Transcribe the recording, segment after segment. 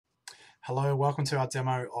Hello, welcome to our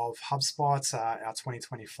demo of HubSpot, our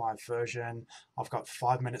 2025 version. I've got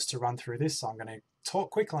 5 minutes to run through this, so I'm going to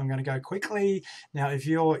talk quickly. I'm going to go quickly. Now, if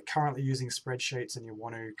you're currently using spreadsheets and you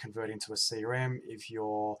want to convert into a CRM, if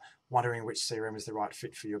you're wondering which CRM is the right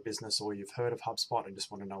fit for your business, or you've heard of HubSpot and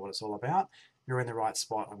just want to know what it's all about, you're in the right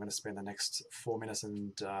spot. I'm going to spend the next 4 minutes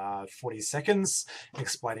and 40 seconds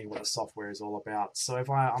explaining what the software is all about. So if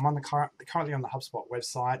I'm currently on the HubSpot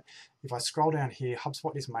website. If I scroll down here,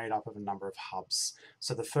 HubSpot is made up of a number of hubs.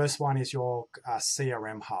 So the first one is your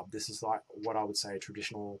CRM hub. This is like what I would say a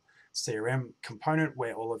traditional CRM component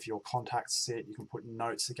where all of your contacts sit. You can put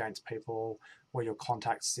notes against people where your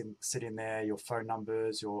contacts sit in there, your phone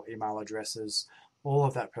numbers, your email addresses, all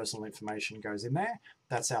of that personal information goes in there.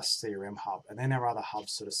 That's our CRM hub. And then our other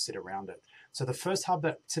hubs sort of sit around it. So the first hub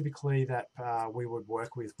that typically we would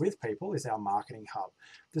work with people is our marketing hub.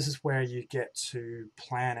 This is where you get to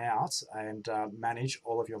plan out and manage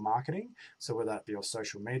all of your marketing. So whether that be your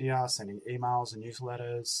social media, sending emails and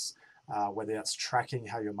newsletters, whether that's tracking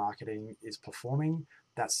how your marketing is performing,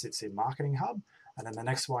 that sits in Marketing Hub. And then the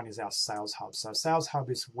next one is our Sales Hub. So Sales Hub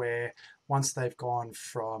is where once they've gone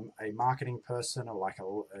from a marketing person or like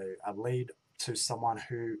a lead to someone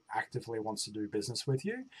who actively wants to do business with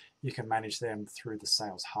you, you can manage them through the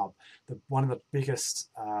Sales Hub. One of the biggest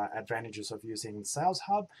advantages of using Sales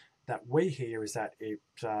Hub that we hear is that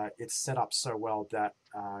it's set up so well that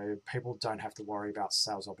people don't have to worry about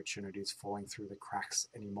sales opportunities falling through the cracks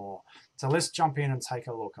anymore. So let's jump in and take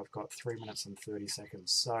a look. I've got 3 minutes and 30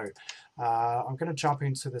 seconds. So I'm going to jump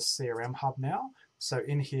into the CRM Hub now. So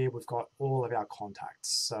in here, we've got all of our contacts.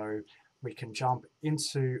 So we can jump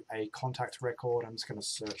into a contact record. I'm just going to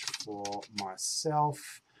search for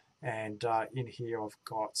myself. And in here, I've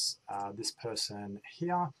got this person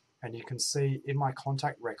here. And you can see in my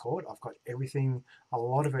contact record, I've got everything. A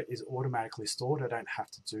lot of it is automatically stored. I don't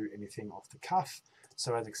have to do anything off the cuff.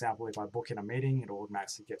 So as an example, if I book in a meeting, it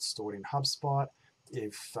automatically gets stored in HubSpot.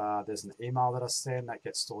 If there's an email that I send, that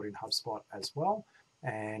gets stored in HubSpot as well.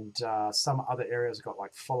 And some other areas have got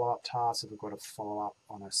like follow-up tasks. If we've got a follow-up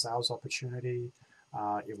on a sales opportunity,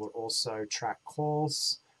 it will also track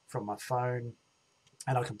calls from my phone.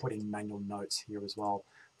 And I can put in manual notes here as well.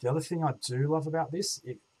 The other thing I do love about this,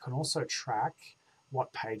 it can also track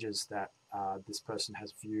what pages that this person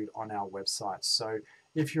has viewed on our website. So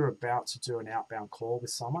if you're about to do an outbound call with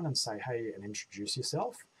someone and say, hey, and introduce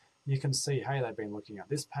yourself, you can see, hey, they've been looking at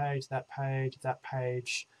this page, that page, that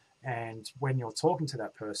page. And when you're talking to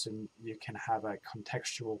that person, you can have a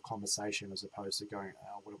contextual conversation as opposed to going,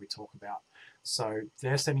 what do we talk about? So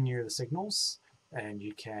they're sending you the signals and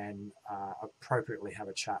you can appropriately have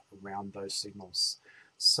a chat around those signals.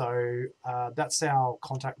 So that's our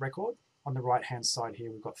contact record. On the right-hand side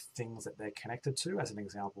here, we've got things that they're connected to. As an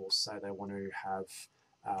example, say they want to have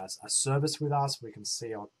a service with us, we can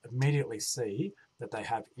immediately see that they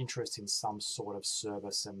have interest in some sort of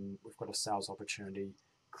service, and we've got a sales opportunity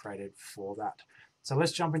created for that. So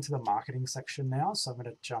let's jump into the marketing section now. So I'm going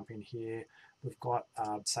to jump in here. We've got,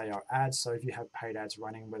 say, our ads. So if you have paid ads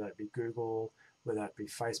running, whether it be Google, whether it be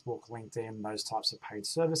Facebook, LinkedIn, those types of paid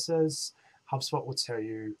services, HubSpot will tell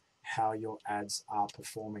you how your ads are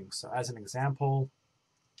performing. So as an example,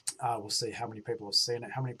 we'll see how many people have seen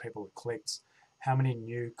it, how many people have clicked, how many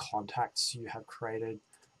new contacts you have created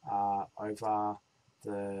over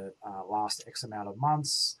the last X amount of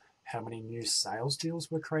months, how many new sales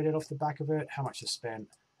deals were created off the back of it, how much you spent,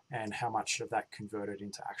 and how much of that converted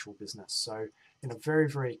into actual business. So in a very,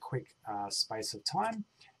 very quick space of time,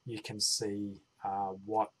 you can see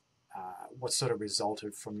what sort of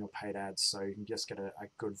resulted from your paid ads. So you can just get a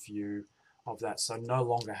good view of that. So no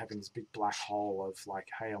longer having this big black hole of like,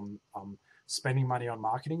 hey, I'm spending money on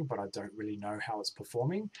marketing, but I don't really know how it's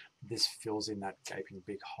performing. This fills in that gaping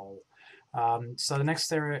big hole. So the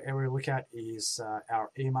next area we look at is our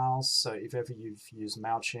emails. So if ever you've used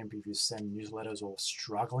MailChimp, if you send newsletters or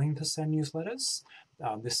struggling to send newsletters,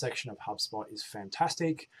 this section of HubSpot is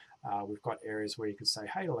fantastic. We've got areas where you can say,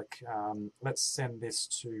 hey, look, let's send this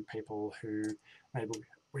to people who maybe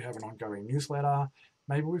we have an ongoing newsletter.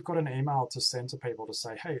 Maybe we've got an email to send to people to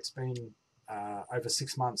say, hey, it's been over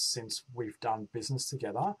 6 months since we've done business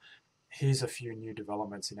together. Here's a few new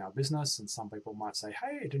developments in our business. And some people might say,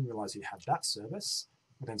 hey, I didn't realize you had that service.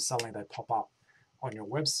 And then suddenly they pop up on your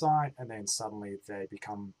website, and then suddenly they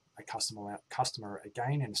become a customer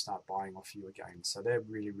again and start buying off you again. So they're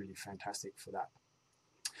really, really fantastic for that.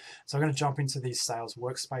 So I'm going to jump into the sales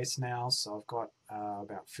workspace now. So I've got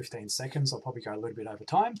about 15 seconds. I'll probably go a little bit over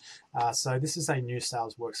time. So this is a new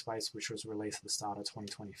sales workspace which was released at the start of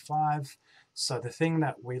 2025. So the thing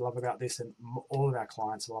that we love about this, and all of our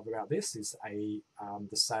clients love about this, is the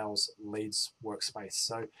sales leads workspace.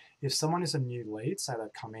 So if someone is a new lead, say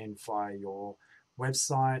they've come in via your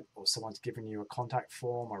website, or someone's given you a contact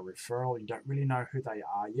form or a referral, you don't really know who they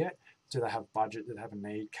are yet. Do they have budget? Do they have a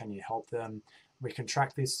need? Can you help them? We can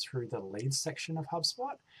track this through the leads section of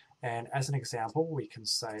HubSpot. And as an example, we can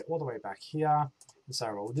say all the way back here and say,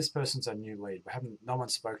 well, this person's a new lead. No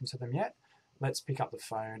one's spoken to them yet. Let's pick up the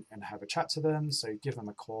phone and have a chat to them. So give them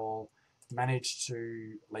a call, manage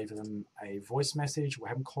to leave them a voice message. We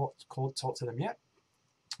haven't talked to them yet.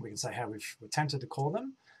 We can say, hey, we're tempted to call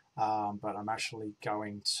them, but I'm actually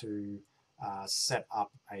going to set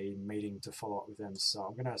up a meeting to follow up with them. So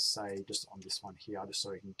I'm going to say just on this one here, just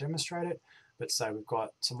so we can demonstrate it. Let's say we've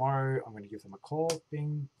got tomorrow, I'm going to give them a call,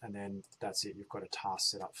 bing, and then that's it. You've got a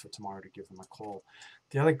task set up for tomorrow to give them a call.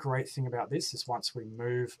 The other great thing about this is once we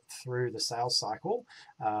move through the sales cycle,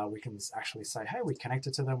 we can actually say, hey, we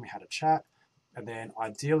connected to them, we had a chat, and then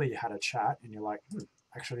ideally you had a chat and you're like,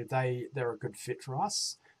 actually they're a good fit for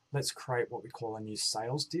us. Let's create what we call a new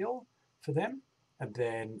sales deal for them. And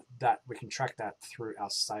then that we can track that through our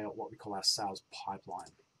what we call our sales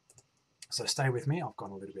pipeline. So stay with me, I've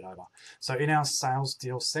gone a little bit over. So in our sales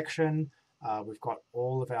deal section, we've got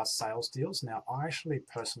all of our sales deals. Now, I actually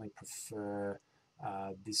personally prefer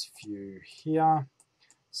this view here.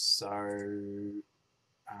 So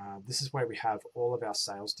this is where we have all of our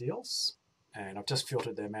sales deals. And I've just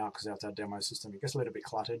filtered them out because that's our demo system. It gets a little bit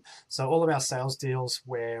cluttered. So all of our sales deals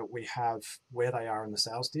where we have where they are in the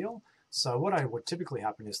sales deal. So what would typically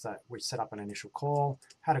happen is that we set up an initial call,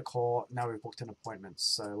 had a call, now we've booked an appointment.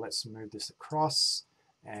 So let's move this across,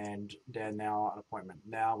 and they're now an appointment.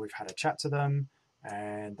 Now we've had a chat to them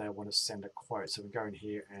and they want to send a quote. So we go in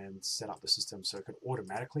here and set up the system so it could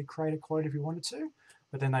automatically create a quote if you wanted to,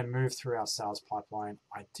 but then they move through our sales pipeline,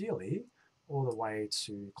 ideally all the way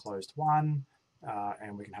to closed one,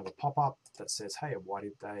 and we can have a pop-up that says, hey, why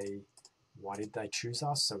did they choose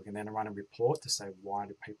us? So we can then run a report to say, why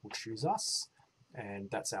do people choose us? And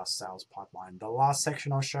that's our sales pipeline. The last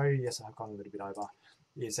section I'll show you, yes, I've gone a little bit over,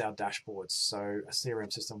 is our dashboards. So a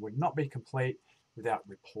CRM system would not be complete without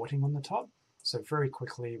reporting on the top. So very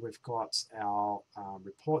quickly, we've got our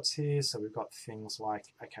reports here. So we've got things like,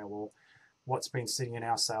 okay, well, what's been sitting in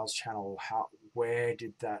our sales channel? Where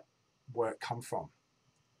did that work come from?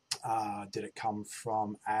 Did it come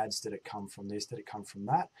from ads? Did it come from this? Did it come from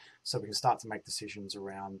that? So we can start to make decisions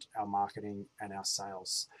around our marketing and our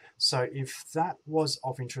sales. So if that was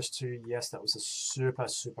of interest to you, yes, that was a super,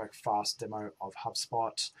 super fast demo of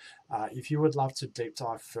HubSpot. If you would love to deep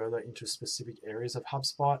dive further into specific areas of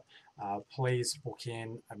HubSpot, please book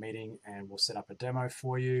in a meeting and we'll set up a demo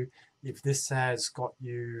for you. If this has got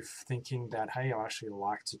you thinking that, hey, I actually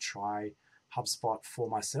like to try HubSpot for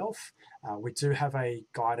myself, we do have a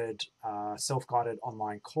guided, self-guided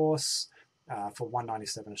online course for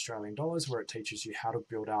 $197 Australian dollars, where it teaches you how to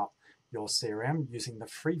build out your CRM using the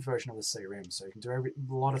free version of the CRM. So you can do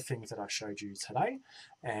a lot of things that I showed you today,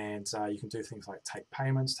 and you can do things like take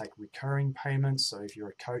payments, take recurring payments. So if you're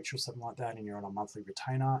a coach or something like that and you're on a monthly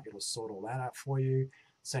retainer, it'll sort all that out for you.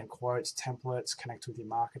 Send quotes, templates, connect with your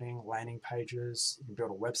marketing, landing pages. You can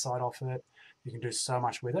build a website off it. You can do so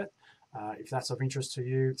much with it. If that's of interest to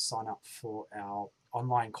you, sign up for our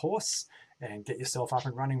online course and get yourself up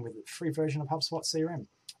and running with the free version of HubSpot CRM.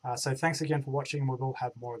 So thanks again for watching. We will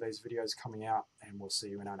have more of these videos coming out, and we'll see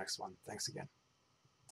you in our next one. Thanks again.